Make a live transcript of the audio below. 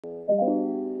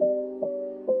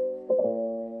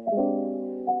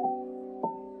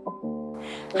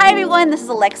Hi everyone, this is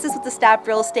Alexis with the Stapp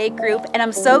Real Estate Group, and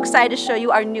I'm so excited to show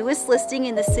you our newest listing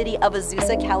in the city of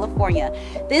Azusa, California.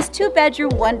 This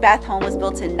 2-bedroom, 1-bath home was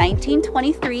built in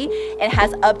 1923 and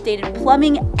has updated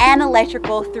plumbing and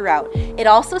electrical throughout. It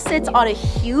also sits on a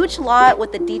huge lot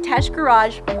with a detached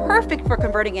garage, perfect for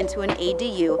converting into an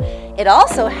ADU. It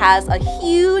also has a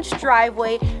huge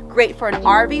driveway, great for an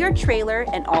RV or trailer,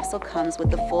 and also comes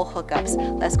with the full hookups.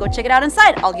 Let's go check it out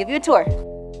inside. I'll give you a tour.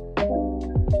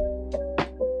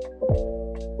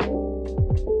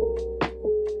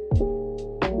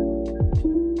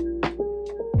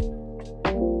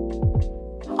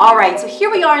 Alright, so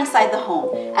here we are inside the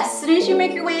home. As soon as you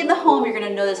make your way in the home, you're going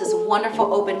to notice this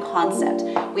wonderful open concept.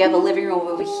 We have a living room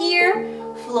over here,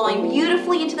 flowing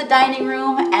beautifully into the dining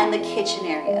room and the kitchen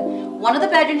area. One of the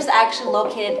bedrooms is actually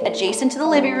located adjacent to the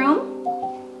living room.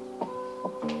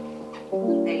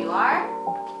 There you are.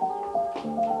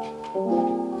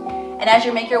 And as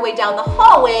you make your way down the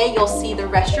hallway, you'll see the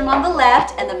restroom on the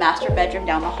left and the master bedroom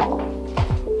down the hall.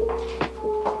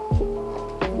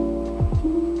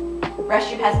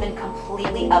 Restroom has been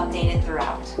completely updated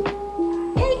throughout.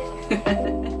 Yay!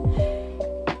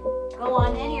 Go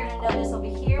on in, you're going to notice over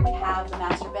here we have the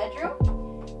master bedroom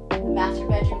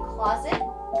closet,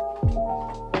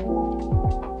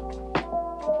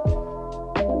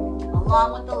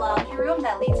 along with the laundry room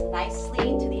that leads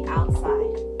nicely to the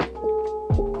outside.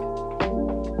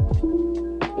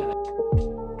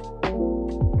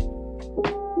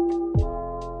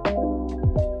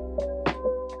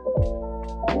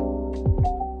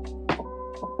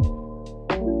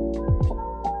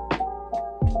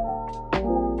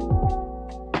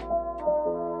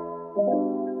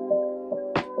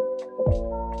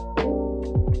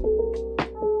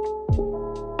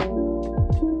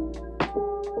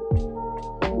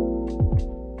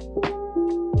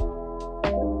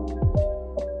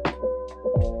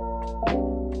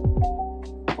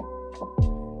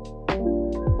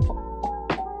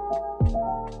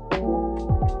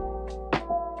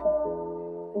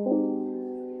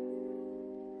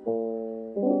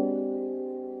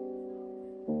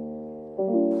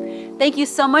 Thank you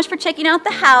so much for checking out the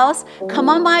house. Come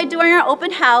on by during our open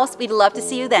house. We'd love to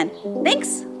see you then.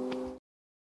 Thanks.